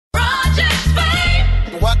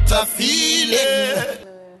a feeling.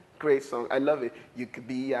 Great song. I love it. You could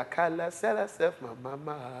be a color, sell herself, my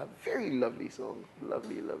mama. Very lovely song.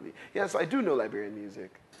 Lovely, lovely. Yes, I do know Liberian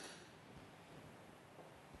music.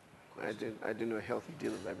 I do know a healthy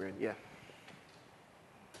deal of Liberian. Yeah.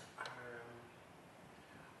 I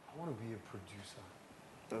want to be a producer.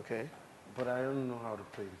 Okay. But I don't know how to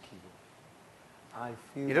play the keyboard. I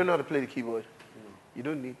feel... You don't know how to play the keyboard? No. You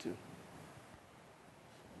don't need to.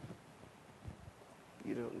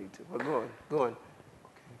 You don't need to. But go on. Go on. Okay.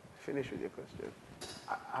 Finish with your question.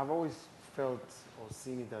 I've always felt or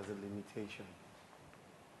seen it as a limitation.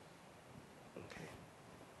 Okay.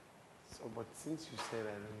 So, but since you said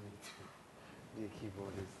I don't need to be a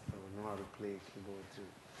keyboardist or know how to play a keyboard to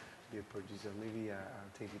be a producer, maybe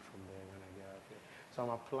I'll take it from there when I get out here. So I'm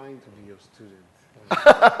applying to be your student.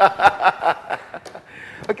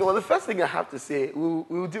 Okay, well, the first thing I have to say,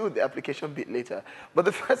 we'll deal with the application bit later, but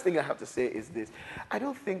the first thing I have to say is this. I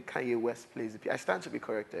don't think Kanye West plays the piano. I stand to be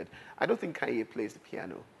corrected. I don't think Kanye plays the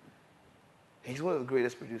piano. He's one of the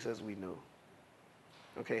greatest producers we know.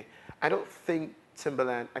 Okay? I don't think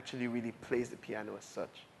Timbaland actually really plays the piano as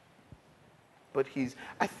such. But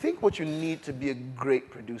I think what you need to be a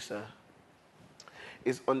great producer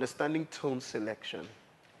is understanding tone selection,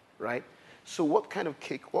 right? So what kind of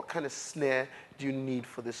kick, what kind of snare do you need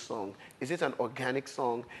for this song? Is it an organic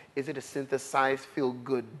song? Is it a synthesized,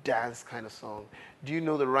 feel-good dance kind of song? Do you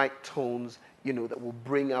know the right tones, you know, that will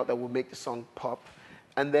bring out, that will make the song pop?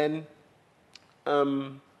 And then,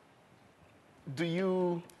 do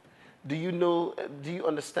you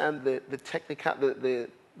understand the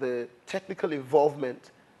technical involvement,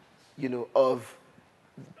 you know, of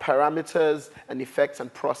parameters and effects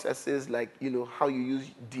and processes, like, you know, how you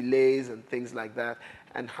use delays and things like that,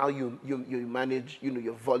 and how you manage, you know,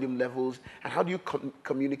 your volume levels, and how do you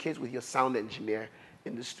communicate with your sound engineer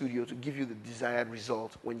in the studio to give you the desired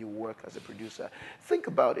result when you work as a producer. Think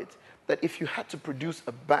about it, that if you had to produce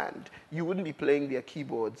a band, you wouldn't be playing their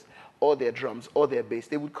keyboards or their drums or their bass.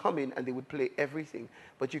 They would come in and they would play everything,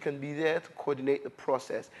 but you can be there to coordinate the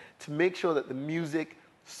process, to make sure that the music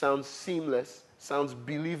sounds seamless, sounds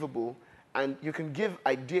believable, and you can give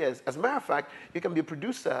ideas. As a matter of fact, you can be a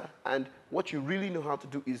producer, and what you really know how to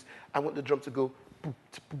do is, I want the drum to go,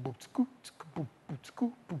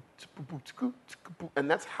 and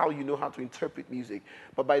that's how you know how to interpret music.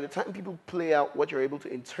 But by the time people play out what you're able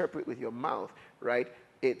to interpret with your mouth, right,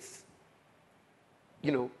 it's,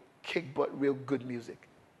 you know, kick butt, real good music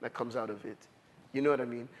that comes out of it. You know what I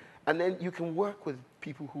mean? And then you can work with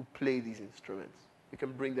people who play these instruments. You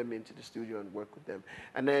can bring them into the studio and work with them.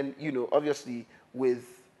 And then, you know, obviously with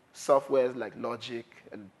softwares like Logic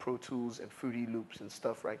and Pro Tools and Fruity Loops and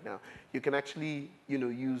stuff right now, you can actually, you know,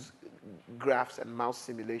 use graphs and mouse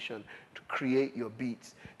simulation to create your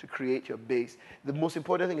beats, to create your bass. The most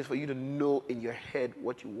important thing is for you to know in your head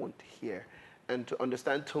what you want to hear, and to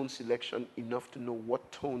understand tone selection enough to know what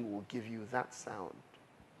tone will give you that sound.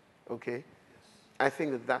 Okay? I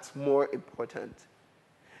think that that's more important.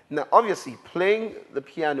 Now, obviously, playing the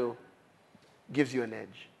piano gives you an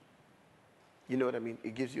edge. You know what I mean?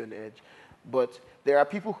 It gives you an edge. But there are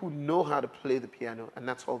people who know how to play the piano, and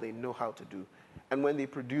that's all they know how to do. And when they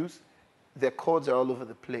produce, their chords are all over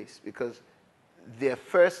the place, because their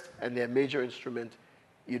first and their major instrument,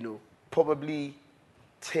 you know, probably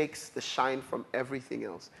takes the shine from everything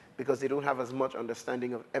else, because they don't have as much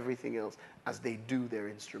understanding of everything else as they do their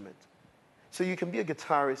instrument. So you can be a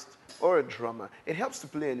guitarist or a drummer. It helps to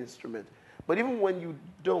play an instrument. But even when you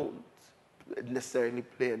don't necessarily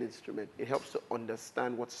play an instrument, it helps to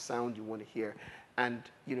understand what sound you want to hear, and,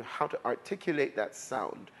 you know, how to articulate that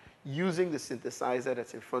sound using the synthesizer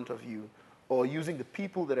that's in front of you, or using the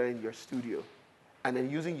people that are in your studio, and then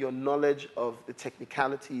using your knowledge of the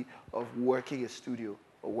technicality of working a studio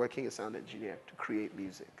or working a sound engineer to create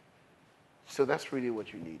music. So that's really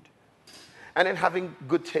what you need. And then having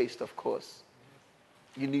good taste, of course.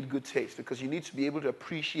 You need good taste, because you need to be able to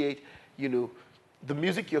appreciate, you know, the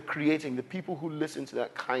music you're creating, the people who listen to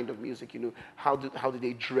that kind of music. You know, how do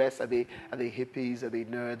they dress? Are they hippies? Are they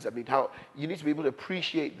nerds? I mean, how you need to be able to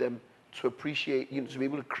appreciate them, to appreciate, you know, to be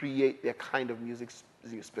able to create their kind of music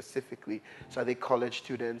specifically. So are they college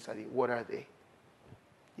students? What are they?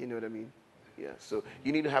 You know what I mean? Yeah. So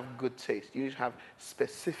you need to have good taste. You need to have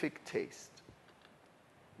specific taste,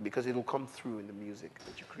 because it will come through in the music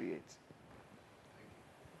that you create.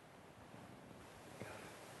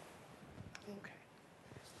 Okay.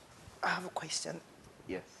 I have a question.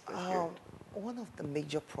 Yes, let's hear it. One of the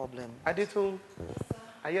major problems... Aditul,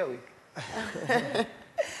 are you awake?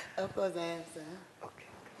 Of course I am, sir. Okay.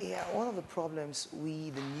 Yeah, one of the problems we,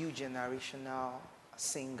 the new generational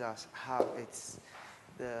singers, have, it's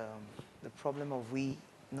the problem of we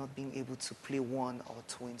not being able to play one or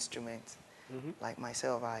two instruments. Like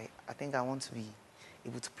myself, I think I want to be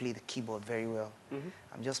able to play the keyboard very well.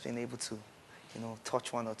 I'm just being able to,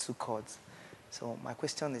 touch one or two chords. So my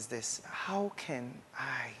question is this: how can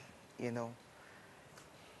I,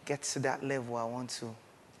 get to that level I want to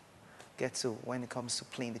get to when it comes to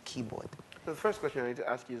playing the keyboard? The first question I need to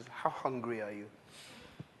ask you is, how hungry are you?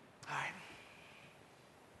 All right.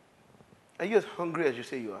 Are you as hungry as you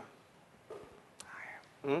say you are?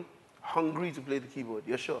 Hungry to play the keyboard,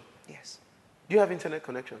 you're sure? Yes. Do you have internet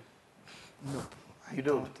connection? No. You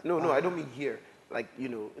don't? No, I don't mean here. Like,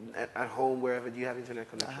 at home, wherever, do you have internet I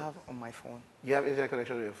connection? have on my phone. You have internet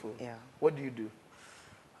connection on your phone? Yeah. What do you do?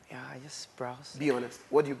 Yeah, I just browse. Be honest.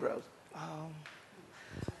 What do you browse?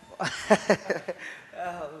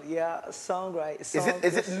 Yeah, songwriting.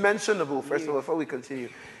 Is it mentionable, first of all, before we continue?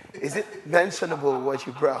 Is it mentionable what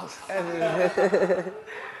you browse?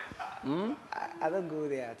 I don't go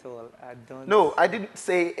there at all. I don't. No, I didn't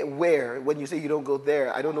say where. When you say you don't go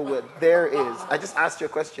there, I don't know what there is. I just asked you a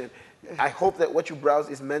question. I hope that what you browse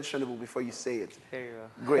is mentionable before you say it. Very well.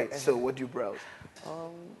 Great. So what do you browse?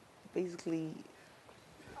 Basically,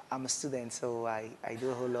 I'm a student, so I do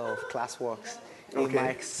a whole lot of classworks in Okay.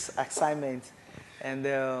 my assignment. And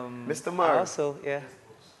Mr. Mar. I also, yeah.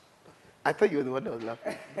 I thought you were the one that was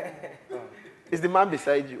laughing. Is the man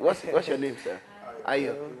beside you? What's your name, sir?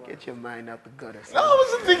 Ayo, get your mind out the gutter. No, I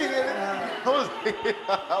wasn't thinking anything. I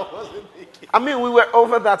wasn't thinking. I mean, we were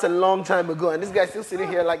over that a long time ago, and this guy's still sitting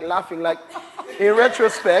here like laughing, like in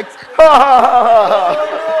retrospect. Ha ha ha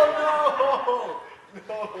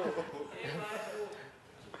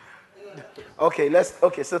ha.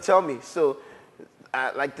 Okay, so tell me. So,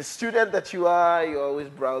 like the student that you are, you're always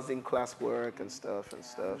browsing classwork and stuff.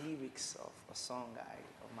 Lyrics of a song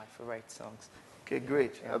of my favorite songs. Okay,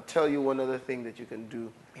 great. Yeah. I'll tell you one other thing that you can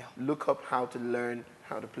do. Yeah. Look up how to learn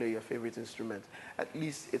how to play your favorite instrument. At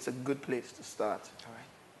least it's a good place to start. All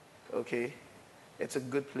right. Okay? It's a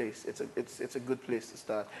good place. It's a good place to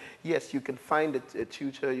start. Yes, you can find a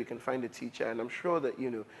tutor, you can find a teacher, and I'm sure that,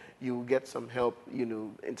 you'll get some help,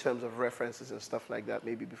 in terms of references and stuff like that,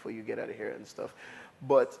 maybe before you get out of here and stuff.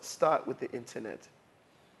 But start with the internet.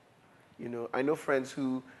 I know friends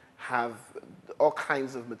who have all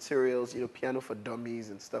kinds of materials, piano for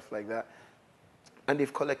dummies and stuff like that. And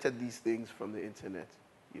they've collected these things from the internet,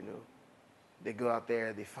 They go out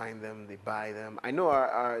there, they find them, they buy them. I know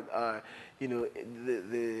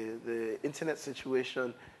the internet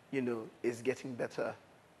situation, is getting better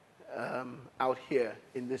out here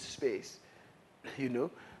in this space,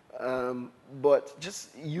 But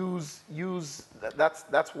just use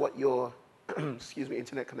that's what your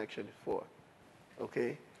internet connection is for,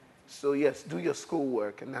 okay? So yes, do your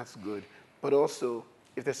schoolwork, and that's good. But also,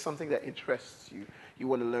 if there's something that interests you, you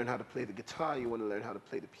want to learn how to play the guitar, you want to learn how to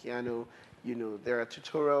play the piano, there are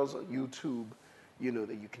tutorials on YouTube,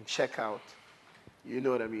 that you can check out. You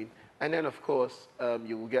know what I mean? And then, of course,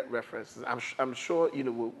 you will get references. I'm sure,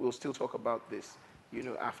 we'll still talk about this,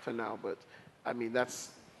 after now. But, I mean,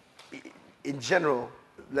 that's, in general,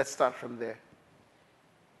 let's start from there.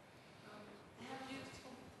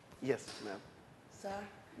 Yes, ma'am. Sir?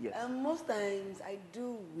 Yes. Most times I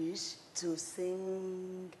do wish to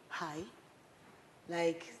sing high,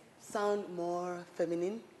 like sound more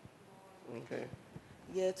feminine. Okay.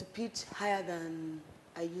 Yeah, to pitch higher than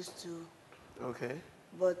I used to. Okay.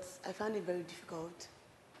 But I find it very difficult.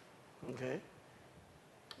 Okay.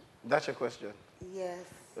 That's your question. Yes.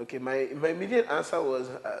 Okay, my immediate answer was,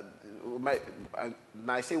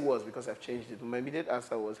 I say was because I've changed it. My immediate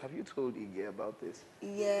answer was, have you told Ige about this?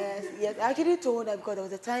 Yes. I actually told her because there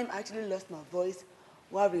was a time I actually lost my voice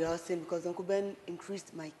while rehearsing because Uncle Ben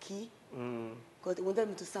increased my key. Because he wanted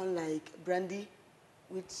me to sound like Brandy,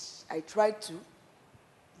 which I tried to,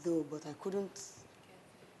 though, but I couldn't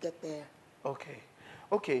get there.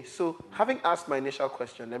 Okay, so having asked my initial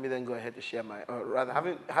question, let me then go ahead to share or rather,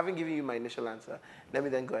 having given you my initial answer, let me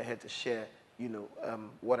then go ahead to share,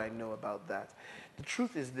 what I know about that. The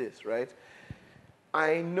truth is this, right?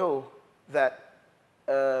 I know that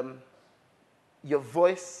your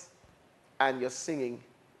voice and your singing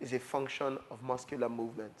is a function of muscular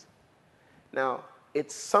movement. Now,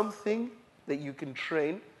 it's something that you can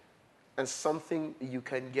train and something you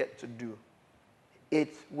can get to do.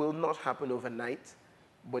 It will not happen overnight,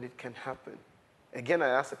 but it can happen. Again, I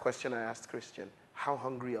asked the question I asked Christian, how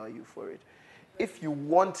hungry are you for it? If you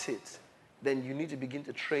want it, then you need to begin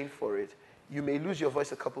to train for it. You may lose your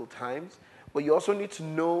voice a couple of times, but you also need to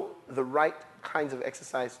know the right kinds of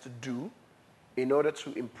exercise to do in order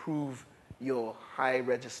to improve your high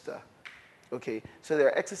register. Okay, so there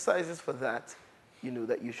are exercises for that,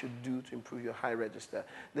 that you should do to improve your high register.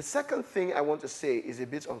 The second thing I want to say is a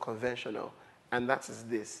bit unconventional, and that is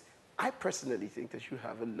this. I personally think that you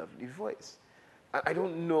have a lovely voice. I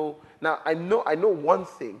don't know. Now, I know one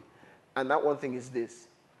thing, and that one thing is this.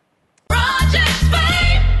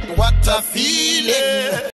 What a feeling.